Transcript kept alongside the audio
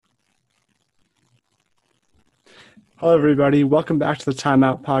Hello, everybody. Welcome back to the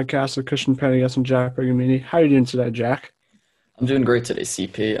Timeout Podcast with Christian Pendergast and Jack Bergamini. How are you doing today, Jack? I'm doing great today,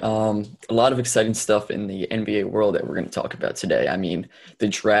 CP. A lot of exciting stuff in the NBA world that we're going to talk about today. I mean, the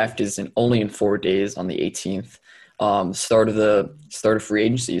draft is only in 4 days on the 18th. Start of free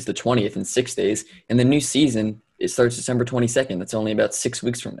agency is the 20th in 6 days, and the new season it starts December 22nd. That's only about 6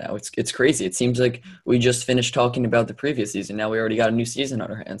 weeks from now. It's crazy. It seems like we just finished talking about the previous season. Now we already got a new season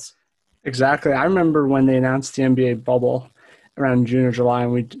on our hands. Exactly. I remember when they announced the NBA bubble around June or July,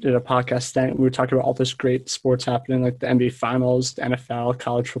 and we did a podcast then. We were talking about all this great sports happening, like the NBA Finals, the NFL,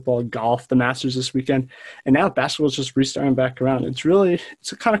 college football, golf, the Masters this weekend. And now basketball is just restarting back around.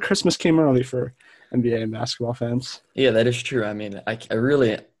 It's kind of Christmas came early for NBA and basketball fans. Yeah, that is true. I mean, I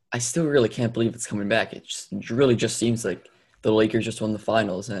still really can't believe it's coming back. It really just seems like the Lakers just won the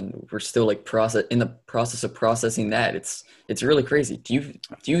finals, and we're still like in the process of processing that. It's really crazy. Do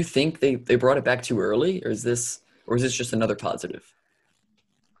you think they brought it back too early, or is this just another positive?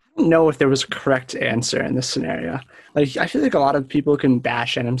 I don't know if there was a correct answer in this scenario. Like, I feel like a lot of people can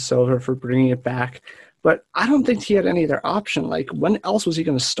bash Adam Silver for bringing it back, but I don't think he had any other option. Like, when else was he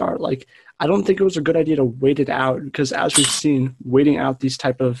going to start? Like, I don't think it was a good idea to wait it out because, as we've seen, waiting out these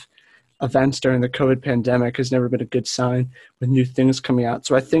type of events during the COVID pandemic has never been a good sign with new things coming out.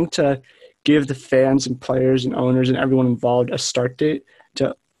 So I think to give the fans and players and owners and everyone involved a start date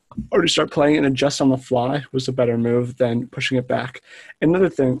to already start playing and adjust on the fly was a better move than pushing it back. Another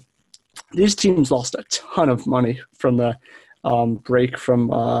thing, these teams lost a ton of money from the break from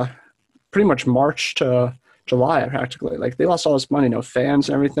pretty much March to July practically. Like, they lost all this money, no fans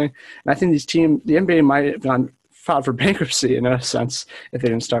and everything. And I think the NBA might have gone filed for bankruptcy in a sense if they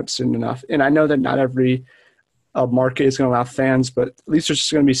didn't start soon enough. And I know that not every market is going to allow fans, but at least there's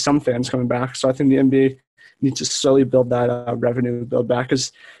just going to be some fans coming back. So I think the NBA needs to slowly build that revenue build back,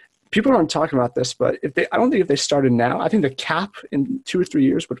 because people aren't talking about this, but I don't think if they started now, I think the cap in 2 or 3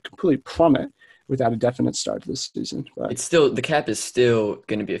 years would completely plummet without a definite start to this season. But The cap is still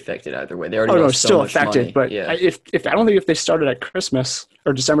going to be affected either way. They already oh no, lost it's so still much affected. money. But Yeah. if I don't think if they started at Christmas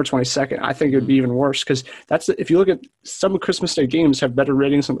or December 22nd, I think it would be even worse, because if you look at some Christmas Day games have better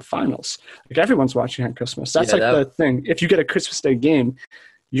ratings than the finals. Like, everyone's watching on Christmas. That's Yeah, like the thing. If you get a Christmas Day game,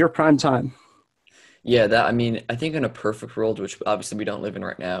 you're prime time. I mean, I think in a perfect world, which obviously we don't live in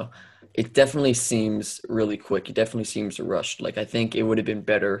right now, it definitely seems really quick. It definitely seems rushed. Like, I think it would have been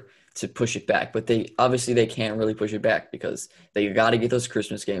better to push it back, but they can't really push it back because they got to get those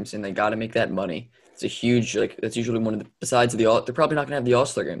Christmas games and they got to make that money. It's a huge, like, that's usually one of the, besides they're probably not going to have the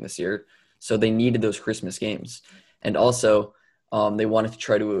All-Star game this year. So they needed those Christmas games. And also, they wanted to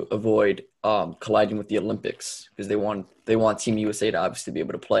try to avoid colliding with the Olympics because they want Team USA to obviously be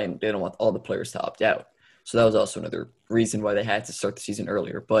able to play, and they don't want all the players to opt out. So that was also another reason why they had to start the season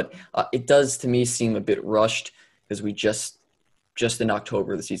earlier. But it does to me seem a bit rushed because we just in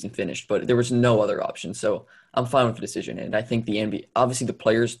October the season finished, but there was no other option. So I'm fine with the decision, and I think the NBA, obviously the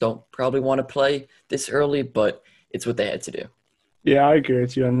players don't probably want to play this early, but it's what they had to do. Yeah, I agree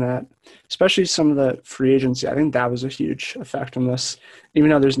with you on that. Especially some of the free agency. I think that was a huge effect on this. Even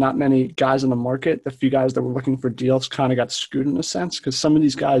though there's not many guys on the market, the few guys that were looking for deals kind of got screwed in a sense, because some of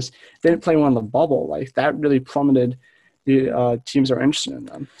these guys didn't play well in the bubble. Like, that really plummeted the teams that are interested in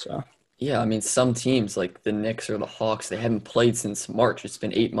them. So Yeah, I mean, some teams like the Knicks or the Hawks, they haven't played since March. It's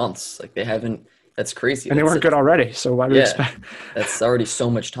been 8 months. Like they haven't. That's crazy. and they weren't good already. So why do we Yeah, expect? that's already so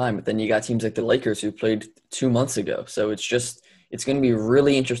much time. But then you got teams like the Lakers who played 2 months ago. So it's going to be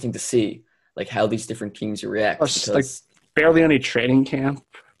really interesting to see like how these different teams react Plus, like, because barely any training camp.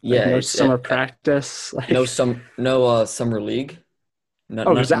 Like, yeah, no it's summer practice. no Like, summer league. No,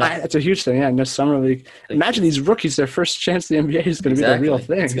 oh, because not that's a huge thing. Yeah, no summer league. like, Imagine these rookies, their first chance in the NBA is going to be the real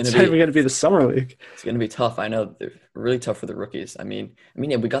exactly. thing. It's going to It's not even be going to be the summer league. it's going to be tough. I know they're really tough for the rookies.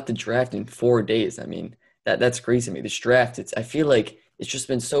 Yeah, we got the draft in 4 days. I mean, that's crazy to me. This draft, I feel like it's just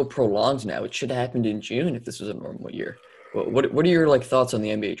been so prolonged now. It should have happened in June if this was a normal year. What are your like thoughts on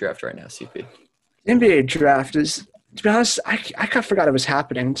the NBA draft right now, CP? NBA draft is, to be honest, I kind of forgot it was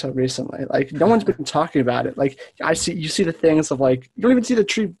happening until recently. Like, no one's been talking about it. Like, you see the things of, like, you don't even see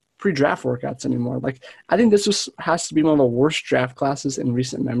the pre-draft workouts anymore. Like, I think has to be one of the worst draft classes in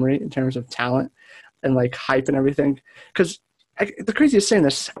recent memory in terms of talent and, like, hype and everything. Because the craziest thing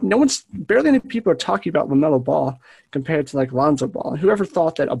is barely any people are talking about LaMelo Ball compared to, like, Lonzo Ball. And whoever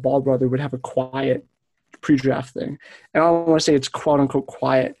thought that a Ball brother would have a quiet pre-draft thing? And I don't want to say it's quote-unquote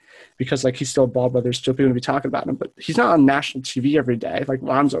quiet because, like, he's still a Ball brother, still people going to be talking about him, but he's not on national TV every day like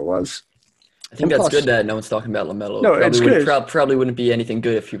Lonzo was. I think And that's plus, good that no one's talking about LaMelo. no, it's good. Probably wouldn't be anything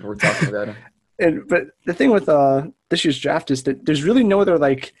good if people were talking about him. But the thing with this year's draft is that there's really no other,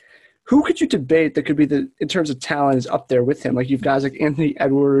 like, who could you debate that could be in terms of talent is up there with him? Like you've guys like Anthony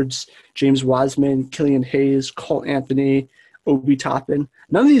Edwards, James Wiseman, Killian Hayes, Cole Anthony, Obi Toppin.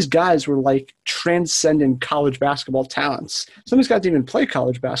 None of these guys were like transcendent college basketball talents. Some of these guys didn't even play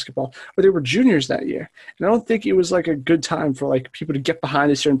college basketball, or they were juniors that year. And I don't think it was like a good time for like people to get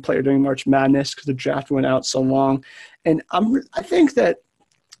behind a certain player during March Madness because the draft went out so long. And I think that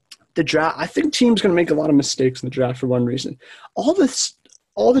the draft, I think teams going to make a lot of mistakes in the draft for one reason. All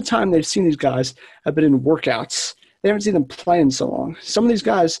the time they've seen these guys have been in workouts. They haven't seen them play in so long. Some of these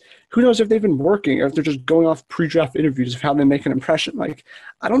guys, who knows if they've been working or if they're just going off pre-draft interviews of how they make an impression. Like,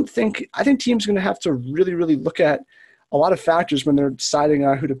 I think teams are going to have to really, really look at a lot of factors when they're deciding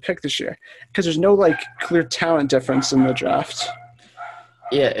who to pick this year because there's no like clear talent difference in the draft.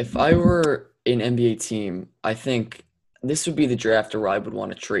 Yeah, if I were an NBA team, I think this would be the draft where I would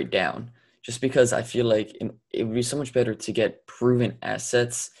want to trade down just because I feel like it would be so much better to get proven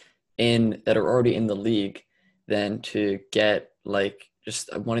assets that are already in the league than to get like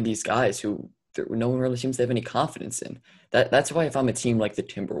just one of these guys who no one really seems to have any confidence in. That's why if I'm a team like the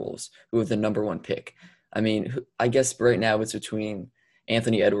Timberwolves, who have the number one pick, I mean, I guess right now it's between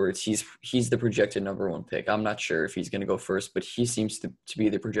Anthony Edwards. He's the projected number one pick. I'm not sure if he's going to go first, but he seems to be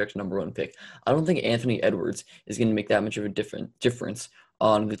the projected number one pick. I don't think Anthony Edwards is going to make that much of a difference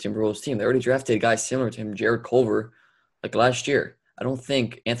on the Timberwolves team. They already drafted a guy similar to him, Jared Culver, like last year. I don't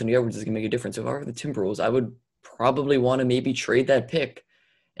think Anthony Edwards is going to make a difference. If I were the Timberwolves, I would probably want to maybe trade that pick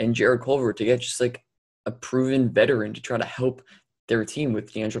and Jared Culver to get just like a proven veteran to try to help their team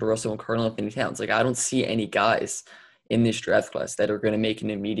with D'Angelo Russell and Karl Anthony Towns. Like, I don't see any guys in this draft class that are going to make an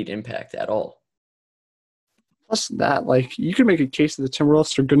immediate impact at all. Plus that, like, you can make a case that the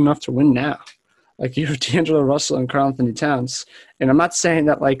Timberwolves are good enough to win now. Like, you have D'Angelo Russell and Karl Anthony Towns. And I'm not saying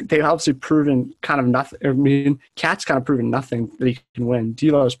that, like, they've obviously proven kind of nothing. I mean, Cat's kind of proven nothing that he can win.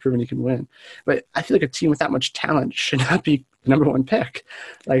 D'Lo has proven he can win. But I feel like a team with that much talent should not be the number one pick.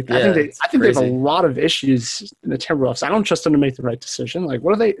 Like, yeah, I think they have a lot of issues in the Timberwolves. I don't trust them to make the right decision. Like,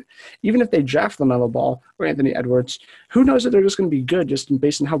 what are they – even if they draft LaMelo Ball or Anthony Edwards, who knows if they're just going to be good just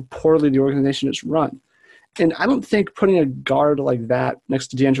based on how poorly the organization is run. And I don't think putting a guard like that next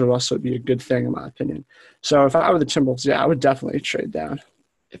to D'Angelo Russell would be a good thing, in my opinion. So if I were the Timberwolves, yeah, I would definitely trade down.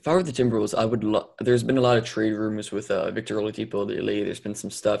 If I were the Timberwolves, I would. There's been a lot of trade rumors with Victor Oladipo lately. There's been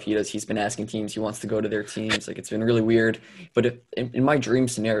some stuff he's been asking teams he wants to go to their teams. Like, it's been really weird. But in my dream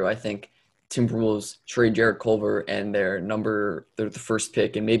scenario, I think Timberwolves trade Jared Culver and they're the first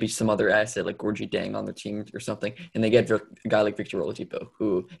pick and maybe some other asset like Gorgie Dang on their team or something, and they get a guy like Victor Oladipo,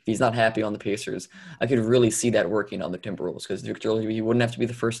 who, if he's not happy on the Pacers, I could really see that working on the Timberwolves because Victor Oladipo, he wouldn't have to be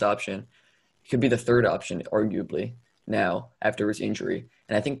the first option. He could be the third option, arguably, now after his injury.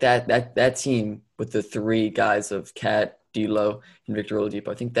 And I think that team with the three guys of Cat, D'Lo, and Victor Oladipo,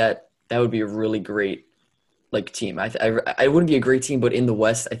 I think that would be a really great like team. I wouldn't be a great team, but in the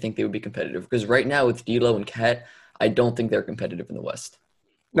West, I think they would be competitive. Because right now with D'Lo and Cat, I don't think they're competitive in the West.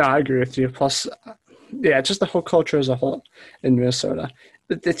 No, I agree with you. Plus, yeah, just the whole culture as a whole in Minnesota.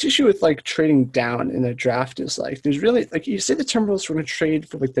 The issue with like trading down in the draft is like there's really like you say the Timberwolves were going to trade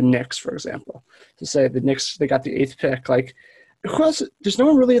for like the Knicks, for example. To say the Knicks they got the 8th pick, like who else? There's no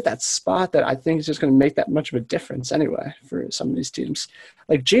one really at that spot that I think is just going to make that much of a difference anyway for some of these teams.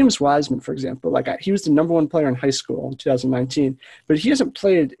 Like James Wiseman, for example, like he was the number one player in high school in 2019, but he hasn't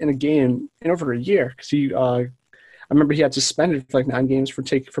played in a game in over a year because I remember he had suspended for like 9 games for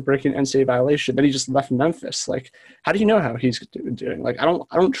breaking an NCAA violation. Then he just left Memphis. Like, how do you know how he's doing? Like, I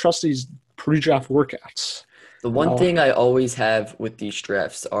don't trust these pre-draft workouts. The one thing I always have with these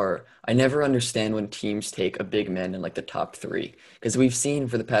drafts are I never understand when teams take a big man in like the top 3 because we've seen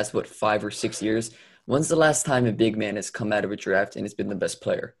for the past 5 or 6 years. When's the last time a big man has come out of a draft and has been the best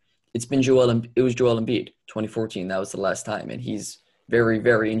player? It was Joel Embiid, 2014. That was the last time, and he's very,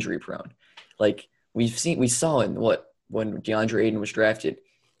 very injury prone. Like we saw in when DeAndre Ayton was drafted,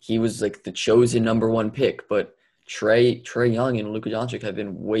 he was like the chosen number 1 pick, but Trae Young and Luka Doncic have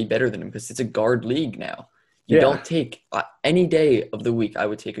been way better than him because it's a guard league now. You don't take any day of the week. I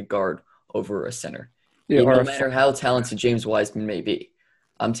would take a guard over a center. Yeah, no matter how talented James Wiseman may be,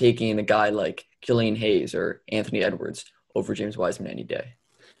 I'm taking a guy like Killian Hayes or Anthony Edwards over James Wiseman any day.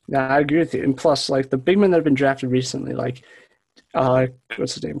 Yeah, I agree with you. And plus, like the big men that have been drafted recently, like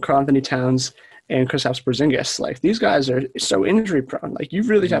what's his name, Karl Anthony Towns and Kristaps Porzingis, like these guys are so injury prone. Like you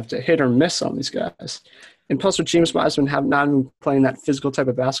really have to hit or miss on these guys. And plus, with James Wiseman have not been playing that physical type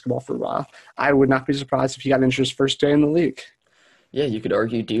of basketball for a while, I would not be surprised if he got injured his first day in the league. Yeah, you could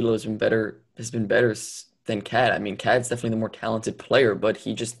argue D'Lo has been better than Cat. I mean, Cat's definitely the more talented player, but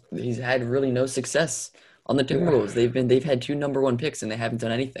he's had really no success on the Yeah. Timberwolves. They've had two number one picks and they haven't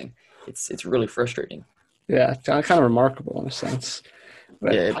done anything. It's really frustrating. Yeah, kind of remarkable in a sense.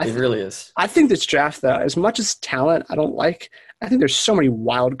 Yeah, But it really is. I think this draft, though, as much as talent I don't like, I think there's so many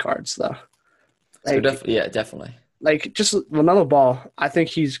wild cards, though. So Like, definitely, yeah, definitely. just LaMelo Ball, I think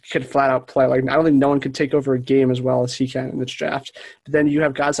he could flat out play. Like, I don't think no one could take over a game as well as he can in this draft. But then you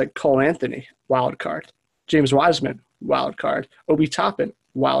have guys like Cole Anthony, wild card. James Wiseman, wild card. Obi Toppin,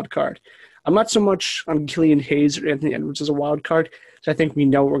 wild card. I'm not so much on Killian Hayes or Anthony Edwards as a wild card, so I think we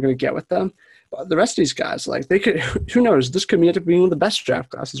know what we're going to get with them. But the rest of these guys, like they could, who knows? This could end up being one of the best draft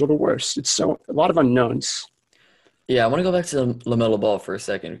classes or the worst. It's so a lot of unknowns. Yeah, I want to go back to LaMelo Ball for a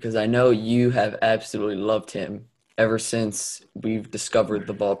second because I know you have absolutely loved him ever since we've discovered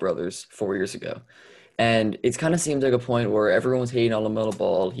the Ball brothers 4 years ago. And it kind of seemed like a point where everyone was hating on LaMelo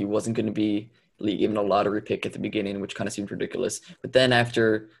Ball. He wasn't going to be given a lottery pick at the beginning, which kind of seemed ridiculous. But then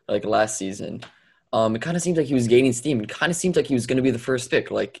after like last season, it kind of seemed like he was gaining steam. It kind of seemed like he was going to be the first pick.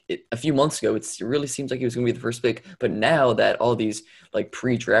 A few months ago, it really seems like he was going to be the first pick. But now that all these like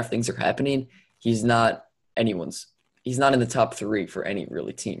pre-draft things are happening, he's not anyone's. He's not in the top three for any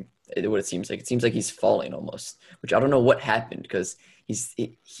really team. What it seems like. It seems like he's falling almost, which I don't know what happened because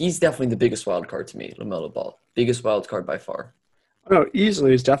he's definitely the biggest wild card to me, LaMelo Ball, biggest wild card by far. No,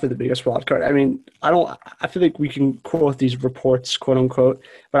 easily is definitely the biggest wild card. I mean, I feel like we can quote these reports, quote unquote,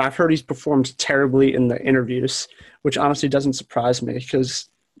 but I've heard he's performed terribly in the interviews, which honestly doesn't surprise me because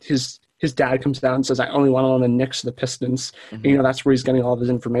his dad comes down and says, I only want on the Knicks or the Pistons. Mm-hmm. And, that's where he's getting all of his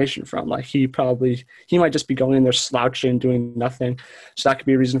information from. Like he might just be going in there slouching, doing nothing. So that could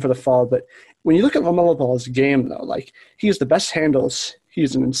be a reason for the fall. But when you look at LaMelo Ball's game, though, like he has the best handles.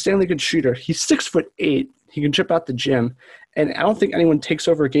 He's an insanely good shooter. He's 6'8". He can chip out the gym. And I don't think anyone takes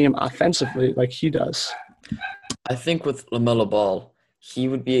over a game offensively like he does. I think with LaMelo Ball, he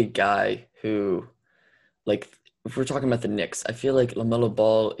would be a guy who, like, if we're talking about the Knicks, I feel like LaMelo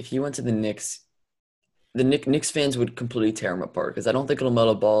Ball, if he went to the Knicks, the Knicks fans would completely tear him apart because I don't think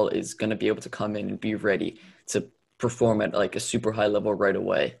LaMelo Ball is going to be able to come in and be ready to perform at like a super high level right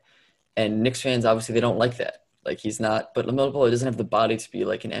away. And Knicks fans, obviously, they don't like that. Like he's not, but LaMelo Ball doesn't have the body to be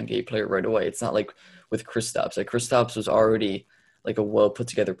like an NBA player right away. It's not like with Kristaps. Like Kristaps was already like a well put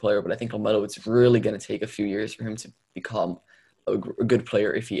together player, but I think LaMelo, it's really going to take a few years for him to become a good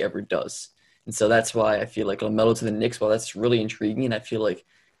player if he ever does. And so that's why I feel like LaMelo to the Knicks, well, that's really intriguing. And I feel like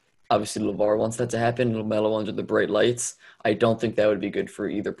obviously LeVar wants that to happen. LaMelo under the bright lights. I don't think that would be good for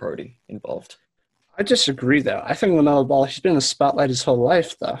either party involved. I disagree, though. I think LaMelo Ball, he's been in the spotlight his whole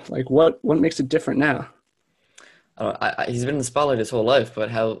life, though. Like, what makes it different now? He's been in the spotlight his whole life,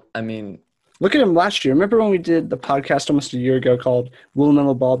 but how, I mean, Look at him last year. Remember when we did the podcast almost a year ago called Will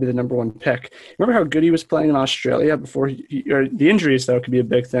LaMelo Ball be the number one pick? Remember how good he was playing in Australia before or the injuries, though, could be a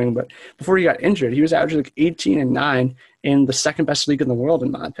big thing. But before he got injured, he was averaging like 18 and 9 in the second best league in the world, in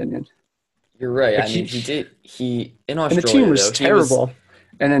my opinion. you're right. Like I mean, he in and Australia, the team was though, terrible.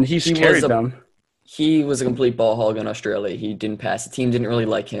 And then he's he carried was a them. he was a complete ball hog in Australia. He didn't pass. The team didn't really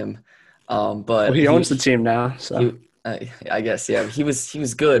like him. Well, But he owns the team now. So he I guess, yeah, he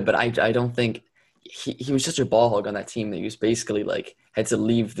was good, but I don't think he was such a ball hog on that team that he was basically like had to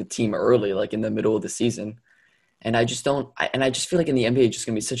leave the team early, like in the middle of the season. And I just don't, and I just feel like in the NBA, it's just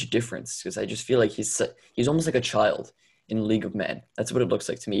gonna be such a difference because I just feel like he's almost like a child in a League of Men. That's what it looks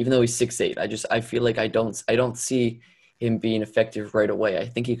like to me. Even though he's 6'8", I feel like I don't see him being effective right away. I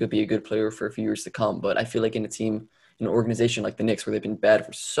think he could be a good player for a few years to come, but I feel like in a team, in an organization like the Knicks, where they've been bad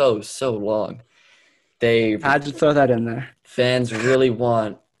for so long, I had to throw that in there. fans really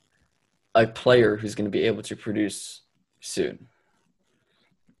want a player who's going to be able to produce soon.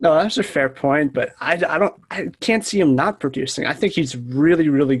 No, that's a fair point, but I can't see him not producing. I think he's really,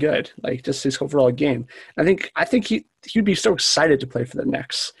 really good. Like just his overall game. I think he'd be so excited to play for the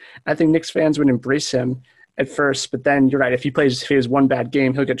Knicks. I think Knicks fans would embrace him at first, but then you're right. If he has one bad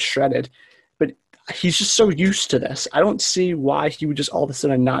game, he'll get shredded. But he's just so used to this. I don't see why he would just all of a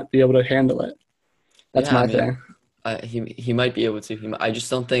sudden not be able to handle it. That's Yeah, I my mean, thing. he might be able to. I just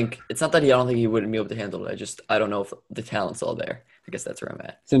don't think it's not that I don't think he wouldn't be able to handle it. I don't know if the talent's all there. I guess that's where I'm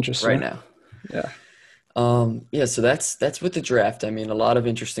at It's interesting. right now. Yeah. Yeah, so that's with the draft. I mean, a lot of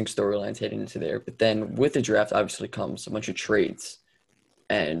interesting storylines heading into there. But then with the draft, obviously comes a bunch of trades,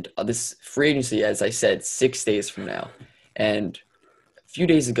 and this free agency, as I said, 6 days from now. And a few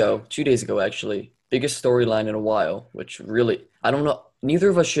days ago, 2 days ago actually, biggest storyline in a while, which really I don't know. Neither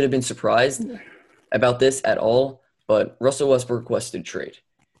of us should have been surprised about this at all. But Russell Westbrook requested trade,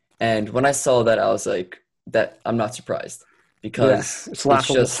 and when I saw that, I was like, "That I'm not surprised." Because It's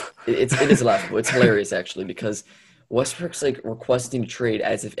laughable. it is laughable. It's hilarious actually because Westbrook's like requesting a trade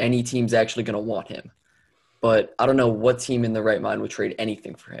as if any team's actually gonna want him. but I don't know what team in the right mind would trade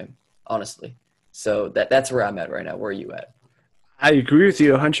anything for him, honestly. So that's where I'm at right now. Where are you at? I agree with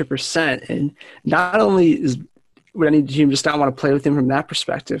you 100%. And not only would any team just not want to play with him from that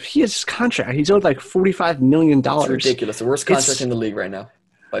perspective, he has his contract. He's owed like $45 million. It's ridiculous. The worst contract It's, in the league right now,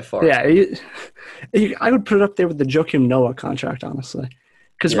 by far. yeah, I would put it up there with the Joakim Noah contract, honestly.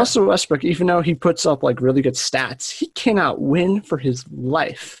 Because Yeah. Russell Westbrook, even though he puts up like really good stats, he cannot win for his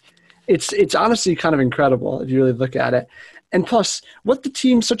life. It's honestly kind of incredible if you really look at it. And plus, what the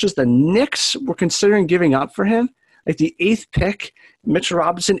teams such as the Knicks were considering giving up for him, like the 8th pick, Mitchell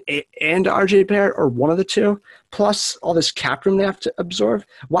Robinson and RJ Barrett, or one of the two, plus all this cap room they have to absorb.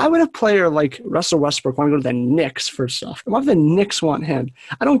 Why would a player like Russell Westbrook want to go to the Knicks first off? And why would the Knicks want him?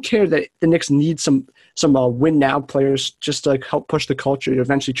 I don't care that the Knicks need some win now players just to like help push the culture to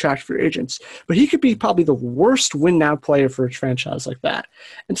eventually attract free agents. But he could be probably the worst win now player for a franchise like that.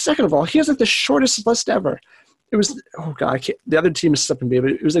 And second of all, he has like the shortest list ever. It was the other team is slipping me,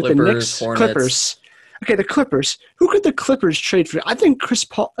 but it was like Clippers, the Knicks, Hornets. Clippers. Okay, the Clippers. Who could the Clippers trade for? I think Chris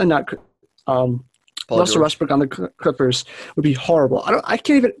Paul, Paul Russell George. Westbrook on the Clippers would be horrible. I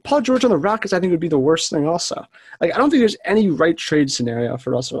can't even. Paul George on the Rockets, I think would be the worst thing. Also, like I don't think there's any right trade scenario for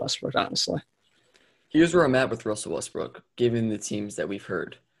Russell Westbrook. Honestly, Here's where I'm at with Russell Westbrook, given the teams that we've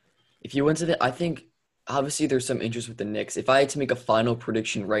heard. If you went to I think obviously there's some interest with the Knicks. If I had to make a final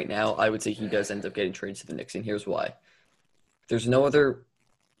prediction right now, I would say he does end up getting traded to the Knicks, and here's why. There's no other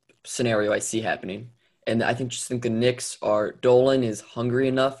scenario I see happening. And I just think the Knicks are Dolan is hungry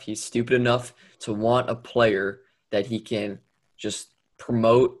enough, he's stupid enough to want a player that he can just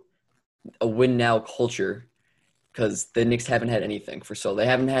promote a win now culture, because the Knicks haven't had anything for so they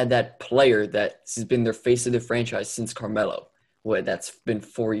haven't had that player that has been their face of the franchise since Carmelo. That's been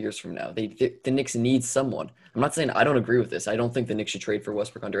 4 years from now. The Knicks need someone. I'm not saying I don't agree with this. I don't think the Knicks should trade for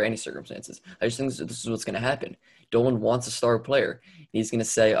Westbrook under any circumstances. I just think this is what's going to happen. Dolan wants a star player. He's going to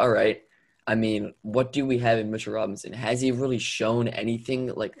say, all right, I mean, what do we have in Mitchell Robinson? Has he really shown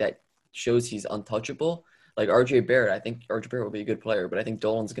anything like that shows he's untouchable? Like RJ Barrett, I think RJ Barrett will be a good player, but I think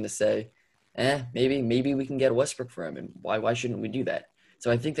Dolan's going to say, maybe we can get Westbrook for him, and why shouldn't we do that?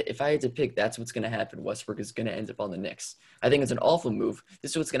 So I think that if I had to pick, that's what's going to happen. Westbrook is going to end up on the Knicks. I think it's an awful move.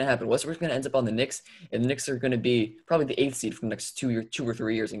 This is what's going to happen. Westbrook's going to end up on the Knicks, and the Knicks are going to be probably the 8th seed for the next 2 or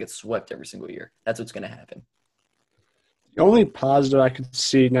 3 years and get swept every single year. That's what's going to happen. the only positive I could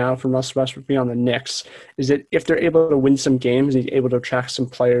see now from Russell Westbrook being on the Knicks is that if they're able to win some games, he's able to attract some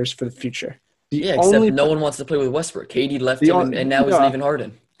players for the future. Except no one wants to play with Westbrook. KD left him, and now he's leaving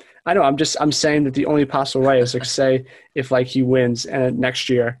Harden. I know. I'm saying that the only possible way is like say if like he wins and next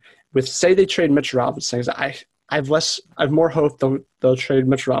year with say they trade Mitch Robinson. I've more hope they'll trade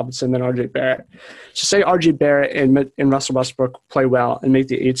Mitch Robinson than RJ Barrett. So say RJ Barrett and Russell Westbrook play well and make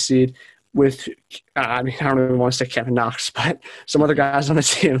the 8th seed with I don't even want to say Kevin Knox, but some other guys on the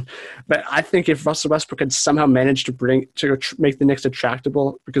team. But I think if Russell Westbrook had somehow managed to make the Knicks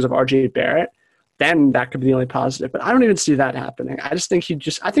attractable because of RJ Barrett, then that could be the only positive. But I don't even see that happening. I just think he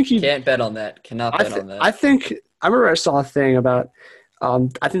can't bet on that. Cannot bet on that. I remember I saw a thing about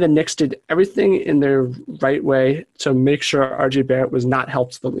I think the Knicks did everything in their right way to make sure RJ Barrett was not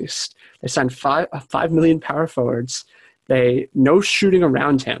helped the least. They signed 5 million power forwards. No shooting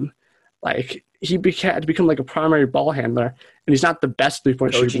around him. Like he had to become like a primary ball handler, and he's not the best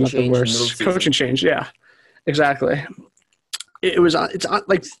 3-point shooter, not the worst. Coaching change, yeah, exactly. It's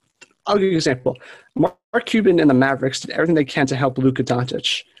like. I'll give you an example. Mark Cuban and the Mavericks did everything they can to help Luka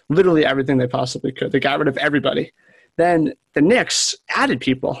Doncic. Literally everything they possibly could. They got rid of everybody. Then the Knicks added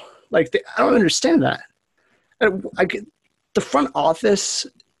people. I don't understand that. The front office,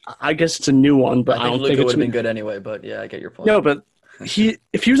 I guess it's a new one, but I don't think Luka it would have been good anyway. But yeah, I get your point. No, but if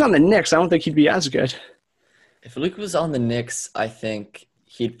he was on the Knicks, I don't think he'd be as good. If Luka was on the Knicks, I think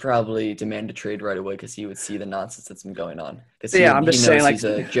he'd probably demand a trade right away because he would see the nonsense that's been going on. I'm just saying, he's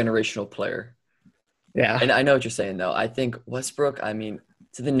a generational player. Yeah, and I know what you're saying though. I think Westbrook. I mean,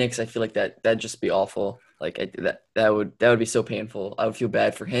 to the Knicks, I feel like that'd just be awful. Like that would be so painful. I would feel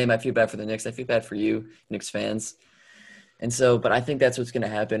bad for him. I feel bad for the Knicks. I feel bad for you, Knicks fans. And so, but I think that's what's going to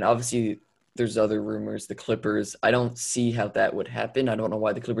happen. Obviously, there's other rumors. The Clippers. I don't see how that would happen. I don't know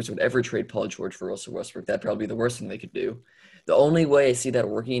why the Clippers would ever trade Paul George for Russell Westbrook. That'd probably be the worst thing they could do. The only way I see that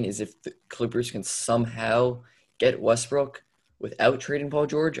working is if the Clippers can somehow get Westbrook without trading Paul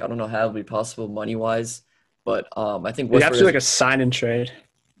George. I don't know how it would be possible money-wise, but I think Westbrook have to do like a sign and trade.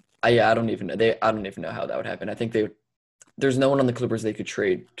 I don't even know. I don't even know how that would happen. I think there's no one on the Clippers they could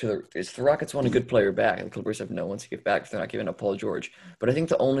trade to. If the Rockets want a good player back, the Clippers have no one to give back if they're not giving up Paul George. But I think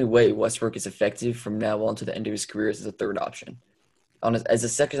the only way Westbrook is effective from now on to the end of his career is as a third option. as a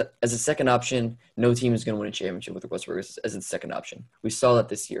second option, no team is going to win a championship with Westbrook as the second option. We saw that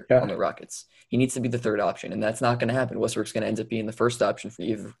this year on Yeah, the Rockets. He needs to be the third option, and that's not going to happen. Westbrook's going to end up being the first option for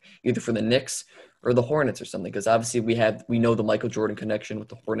either for the Knicks or the Hornets or something. Because obviously we know the Michael Jordan connection with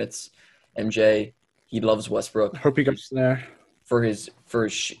the Hornets. MJ, he loves I Westbrook hope he goes there.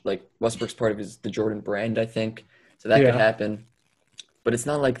 like Westbrook's part of the Jordan brand, I think. So that could Yeah, happen. But it's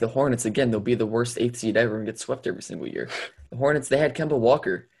not like the Hornets, again, they'll be the worst eighth seed ever and get swept every single year. The Hornets, they had Kemba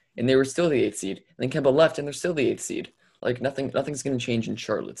Walker, and they were still the eighth seed. And then Kemba left, and they're still the eighth seed. Like nothing's going to change in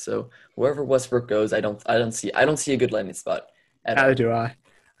Charlotte. So wherever Westbrook goes, I don't see a good landing spot at neither all. do I.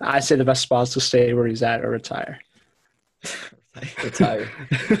 I say the best spot is to stay where he's at or retire. Retire.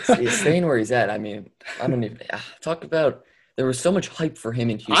 Staying where he's at. I mean, I don't even talk about. There was so much hype for him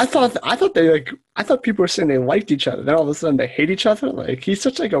in I Houston. thought I thought people were saying they liked each other. Then all of a sudden they hate each other. Like he's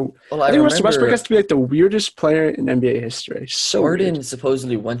such like a. Well, I I think Russell Westbrook has remember to be like the weirdest player in NBA history. So weird. Harden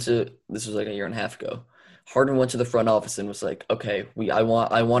supposedly went to. This was like a year and a half ago. Harden went to the front office and was like, "Okay, I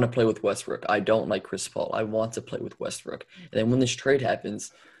want to play with Westbrook. I don't like Chris Paul. I want to play with Westbrook." And then when this trade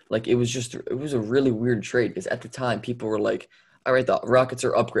happens, like it was a really weird trade because at the time people were like, "All right, the Rockets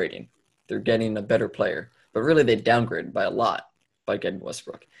are upgrading. They're getting a better player," but really they downgraded by a lot by getting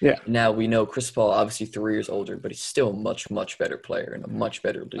Westbrook. Yeah. Now we know Chris Paul obviously 3 years older, but he's still a much better player and a much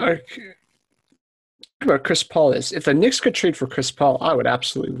better leader. Like, about Chris Paul is if the Knicks could trade for Chris Paul, I would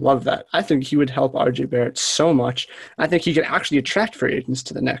absolutely love that. I think he would help RJ Barrett so much. I think he could actually attract free agents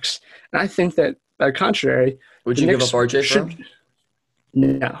to the Knicks. And I think that, by the contrary, Would the you give Knicks up RJ for should. him?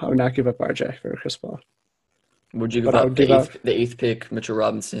 No, I would not give up RJ for Chris Paul. Would you give But I up would give up. the eighth pick, Mitchell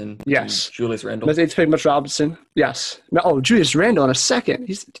Robinson, to Yes. Julius Randle? Let's say pick Mitch Robinson. Yes. Oh, Julius Randle in a second.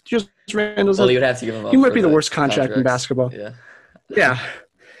 Julius Randle's Well, like, you'd have to give him up he might for be the the worst contract in contracts. basketball. Yeah, Yeah.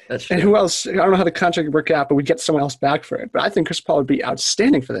 that's And true. who else? I don't know how the contract would work out, but we'd get someone else back for it. But I think Chris Paul would be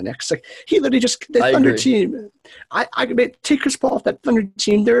outstanding for the Knicks. Like he literally just the I Thunder agree. team. I could take Chris Paul off that Thunder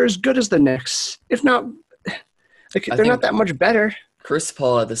team. They're as good as the Knicks, if not. Like I they're not think that much better. Chris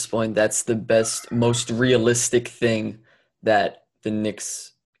Paul at this point, that's the best, most realistic thing that the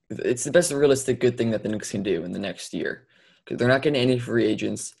Knicks. It's the best realistic good thing that the Knicks can do in the next year because they're not getting any free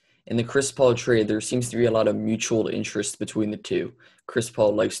agents. In the Chris Paul trade, there seems to be a lot of mutual interest between the two. Chris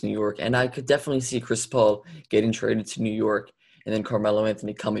Paul likes New York, and I could definitely see Chris Paul getting traded to New York and then Carmelo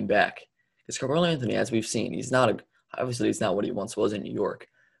Anthony coming back. Because Carmelo Anthony, as we've seen, obviously he's not what he once was in New York,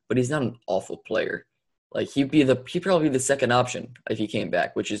 but he's not an awful player. Like he'd probably be the second option if he came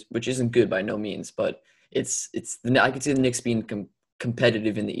back, which isn't good by no means, but I could see the Knicks being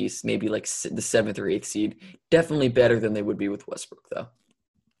competitive in the East, maybe like the seventh or eighth seed. Definitely better than they would be with Westbrook, though.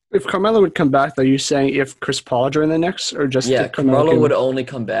 If Carmelo would come back, are you saying if Chris Paul joined the Knicks, or just Yeah, if Carmelo Carmelo can? would only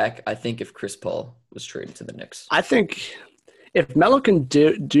come back, I think, if Chris Paul was traded to the Knicks. I think if Melo can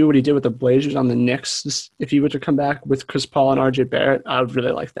do what he did with the Blazers on the Knicks, if he were to come back with Chris Paul and RJ Barrett, I would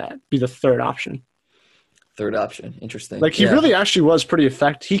really like that. Be the third option. Third option, interesting. Like he Yeah, really actually was pretty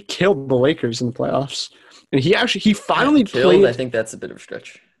effective. He killed the Lakers in the playoffs, and he finally killed. I played think that's a bit of a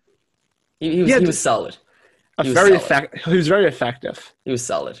stretch. He Yeah, he was solid. a He was very solid. effective. He was very effective. He was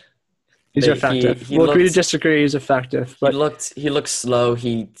solid. He's They- effective. he We'll agree to looked- disagree. He's effective, He but looked slow.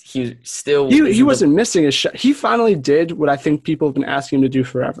 He still he isn't wasn't missing his shot. He finally did what I think people have been asking him to do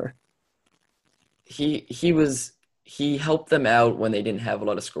forever. he helped them out when they didn't have a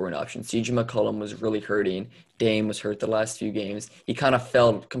lot of scoring options. CJ McCollum was really hurting. Dame was hurt the last few games. He kind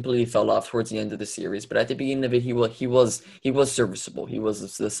of completely fell off towards the end of the series. But at the beginning of it, he was serviceable. He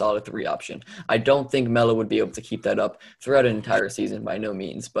was the solid 3 option. I don't think Melo would be able to keep that up throughout an entire season by no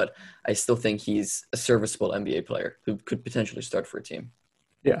means. But I still think he's a serviceable NBA player who could potentially start for a team.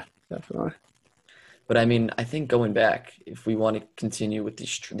 Yeah, definitely. But I mean, I think going back, if we want to continue with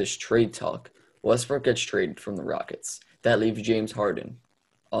this trade talk, Westbrook gets traded from the Rockets. That leaves James Harden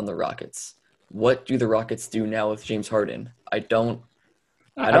on the Rockets. What do the Rockets do now with James Harden? I don't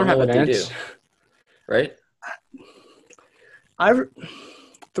I know don't have what an they do, answer. right?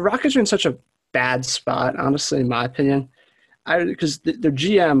 The Rockets are in such a bad spot, honestly, in my opinion. Because their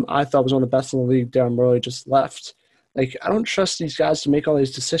GM, I thought, was one of the best in the league. Darren Morley just left. Like, I don't trust these guys to make all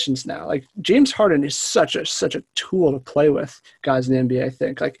these decisions now. Like, James Harden is such a tool to play with, guys in the NBA. I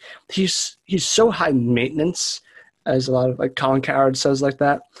think like he's so high maintenance, as a lot of like Colin Cowherd says like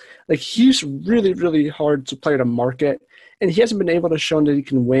that. Like he's really hard to play to market, and he hasn't been able to show that he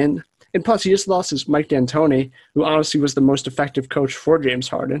can win. And plus, he just lost his Mike D'Antoni, who honestly was the most effective coach for James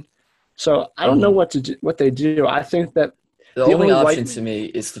Harden. So I don't know what they do. I think that The the only only option to me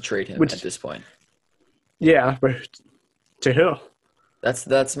is to trade him Which- at this point. yeah, but to who? This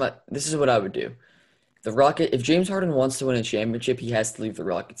is what I would do. If James Harden wants to win a championship, he has to leave the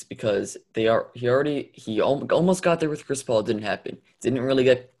Rockets because he almost got there with Chris Paul. It didn't happen. Didn't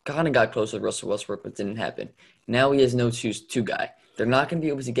really kind of got close with Russell Westbrook, but didn't happen. Now he has no two guy. They're not going to be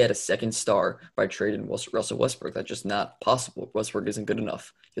able to get a second star by trading Russell Westbrook. That's just not possible. Westbrook isn't good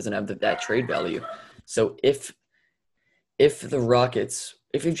enough. He doesn't have that trade value. So if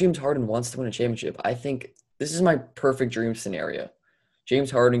James Harden wants to win a championship, I think this is my perfect dream scenario.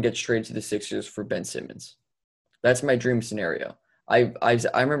 James Harden gets traded to the Sixers for Ben Simmons. That's my dream scenario. I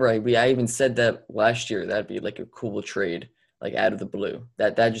remember I even said that last year. That'd be like a cool trade, like out of the blue.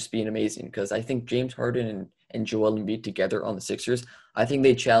 That'd just be an amazing because I think James Harden and Joel Embiid together on the Sixers, I think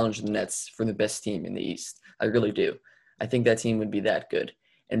they challenge the Nets for the best team in the East. I really do. I think that team would be that good.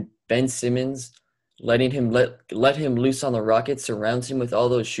 And Ben Simmons, let him loose on the Rockets, surrounds him with all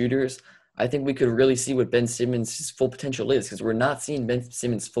those shooters. I think we could really see what Ben Simmons' full potential is because we're not seeing Ben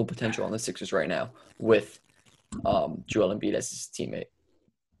Simmons' full potential on the Sixers right now with Joel Embiid as his teammate.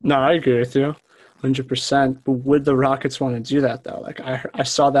 No, I agree with you, 100%. But would the Rockets want to do that though? Like I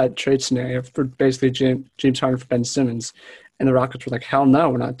saw that trade scenario for basically James Harden for Ben Simmons, and the Rockets were like, "Hell no,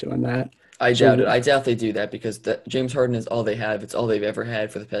 we're not doing that." I doubt it. I doubt they do that because James Harden is all they have. It's all they've ever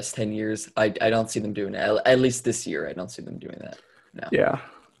had for the past 10 years. I don't see them doing that. At least this year, I don't see them doing that. No. Yeah.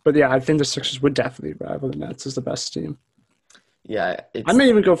 But yeah, I think the Sixers would definitely rival the Nets as the best team. Yeah. I may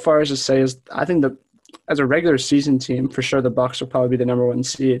even go far as to say I think as a regular season team, for sure the Bucks will probably be the number one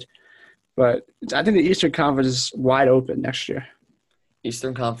seed. But I think the Eastern Conference is wide open next year.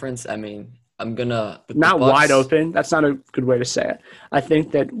 Eastern Conference, I mean, I'm going to – Not wide open. That's not a good way to say it. I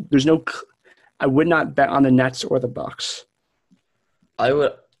think that I would not bet on the Nets or the Bucks.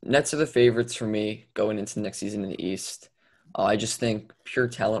 Nets are the favorites for me going into the next season in the East. I just think pure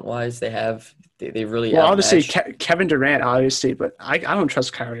talent-wise, they really well, obviously Kevin Durant, obviously, but I don't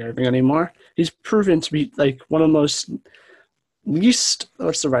trust Kyrie Irving anymore. He's proven to be like one of the least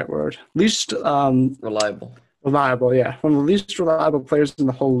what's the right word? Least reliable. Reliable, yeah. One of the least reliable players in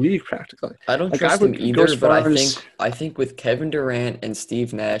the whole league, practically. I don't trust him either, but I think with Kevin Durant and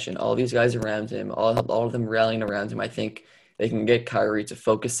Steve Nash and all these guys around him, all of them rallying around him, I think they can get Kyrie to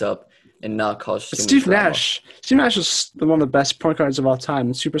focus up and not cause too much drama. Steve Nash is one of the best point guards of all time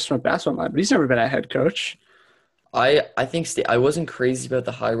and super smart basketball mind, but he's never been a head coach. I think I wasn't crazy about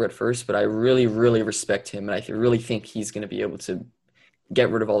the hire at first, but I really, really respect him, and I really think he's going to be able to get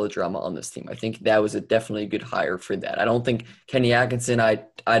rid of all the drama on this team. I think that was definitely a good hire for that. I don't think Kenny Atkinson, I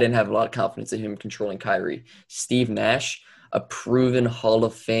didn't have a lot of confidence in him controlling Kyrie. Steve Nash, a proven Hall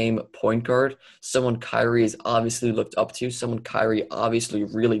of Fame point guard, someone Kyrie has obviously looked up to, someone Kyrie obviously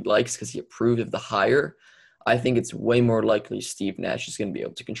really likes because he approved of the hire. I think it's way more likely Steve Nash is going to be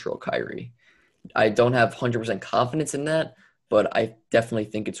able to control Kyrie. I don't have 100% confidence in that, but I definitely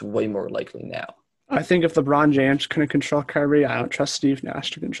think it's way more likely now. I think if LeBron James couldn't control Kyrie, I don't trust Steve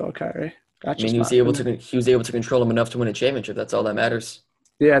Nash to control Kyrie. He was able to control him enough to win a championship. That's all that matters.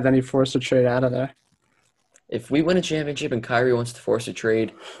 Yeah, then he forced a trade out of there. If we win a championship and Kyrie wants to force a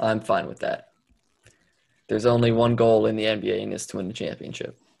trade, I'm fine with that. There's only one goal in the NBA, and it's to win the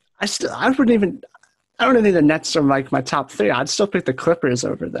championship. I don't even think the Nets are like my top three. I'd still pick the Clippers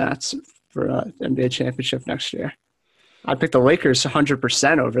over that for an NBA championship next year. I'd pick the Lakers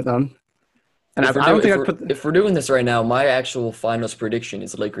 100% over them. And if we're doing this right now, my actual finals prediction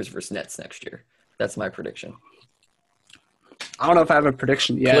is Lakers versus Nets next year. That's my prediction. I don't know if I have a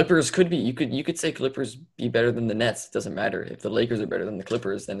prediction yet. Clippers could be. You could say Clippers be better than the Nets. It doesn't matter. If the Lakers are better than the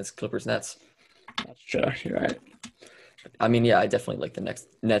Clippers, then it's Clippers Nets. That's true. You're right. I mean, yeah, I definitely like the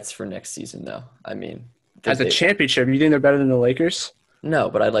Nets for next season, though. I mean, as a championship, you think they're better than the Lakers? No,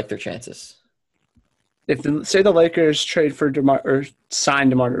 but I like their chances. Say the Lakers trade for or sign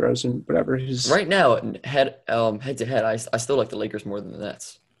DeMar DeRozan, whatever he's right now, head to head, I still like the Lakers more than the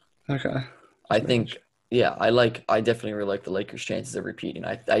Nets. Okay. I think, yeah, I definitely really like the Lakers' chances of repeating.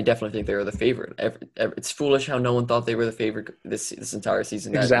 I definitely think they are the favorite. It's foolish how no one thought they were the favorite this entire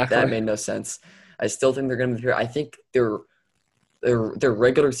season. That made no sense. I still think they're going to be here. I think their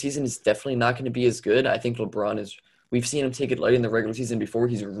regular season is definitely not going to be as good. I think LeBron is. We've seen him take it light in the regular season before.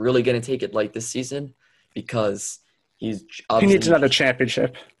 He's really going to take it light this season. Because he needs another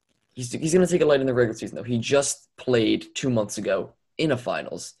championship. He's going to take it light in the regular season, though. He just played 2 months ago in a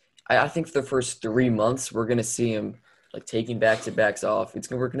finals. I think the first 3 months we're going to see him like taking back-to-backs off.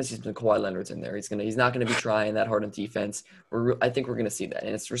 We're going to see some Kawhi Leonard's in there. He's not going to be trying that hard on defense. I think we're going to see that,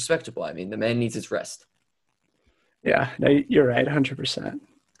 and it's respectable. I mean, the man needs his rest. Yeah, no, you're right, 100%.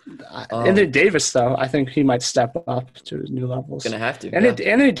 Anthony Davis, though, I think he might step up to his new levels. Going to have to.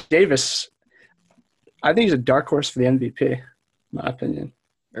 Anthony Davis. I think he's a dark horse for the MVP, in my opinion.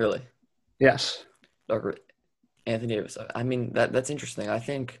 Really? Yes. or Anthony Davis. I mean, that's interesting. I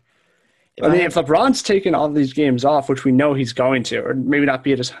think if I I mean, had if LeBron's taken all these games off, which we know he's going to, or maybe not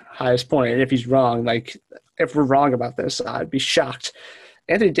be at his highest point, and if he's wrong, like if we're wrong about this, I'd be shocked.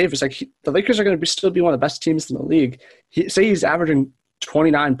 Anthony Davis, the Lakers are going to still be one of the best teams in the league. Say he's averaging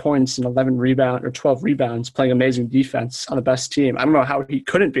 29 points and 11 rebounds or 12 rebounds, playing amazing defense on the best team. I don't know how he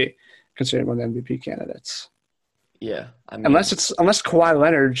couldn't be considered one of the MVP candidates. yeah, I mean, Unless Kawhi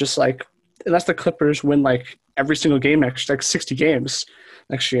Leonard unless the Clippers win like every single game like 60 games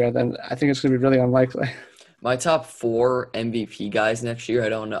next year, then I think it's going to be really unlikely. my top 4 MVP guys next year. I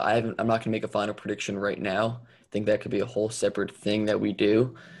don't know. I'm not gonna make a final prediction right now. I think that could be a whole separate thing that we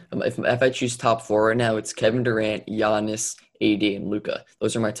do. If I choose top 4 right now, it's Kevin Durant, Giannis, AD, and Luka.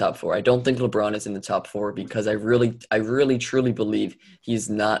 Those are my top 4. I don't think LeBron is in the top 4 because I really truly believe he's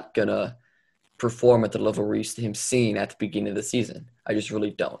not gonna perform at the level we're used to him seeing at the beginning of the season. I just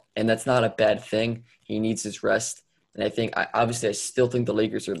really don't. And that's not a bad thing. He needs his rest. And obviously, I still think the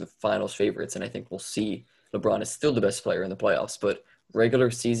Lakers are the finals favorites, and I think we'll see LeBron is still the best player in the playoffs. But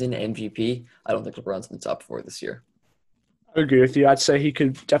regular season MVP, I don't think LeBron's in the top 4 this year. I agree with you. I'd say he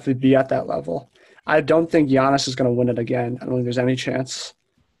could definitely be at that level. I don't think Giannis is going to win it again. I don't think there's any chance.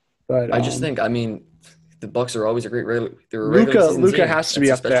 But I just think, I mean, the Bucks are always a great regular season Luka team. has to That's be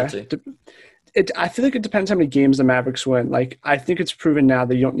a up there. specialty. I feel like it depends how many games the Mavericks win. Like, I think it's proven now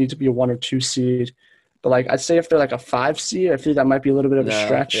that you don't need to be a 1 or 2 seed. But, like, I'd say if they're like a 5 seed, I feel that might be a little bit of a No,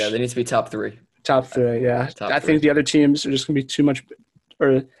 stretch. yeah, they need to be top 3. Top 3, yeah. Top I 3. think the other teams are just going to be too much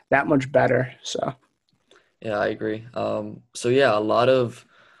or that much better. So, Yeah, I agree. So yeah, a lot of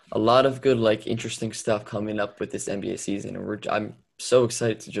good, like, interesting stuff coming up with this NBA season, and I'm so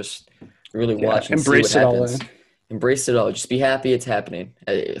excited to just really yeah, watch and embrace see it what all happens. in. Embrace it all. Just be happy it's happening.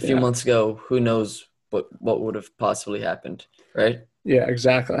 A few Yeah. months ago, who knows what would have possibly happened, right? Yeah,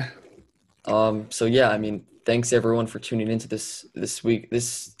 exactly. So yeah, I mean, thanks everyone for tuning into this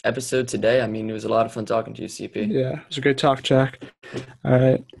episode today. I mean, it was a lot of fun talking to you, CP. Yeah, it was a great talk, Jack. All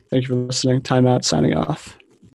right. Thank you for listening. Time out, signing off.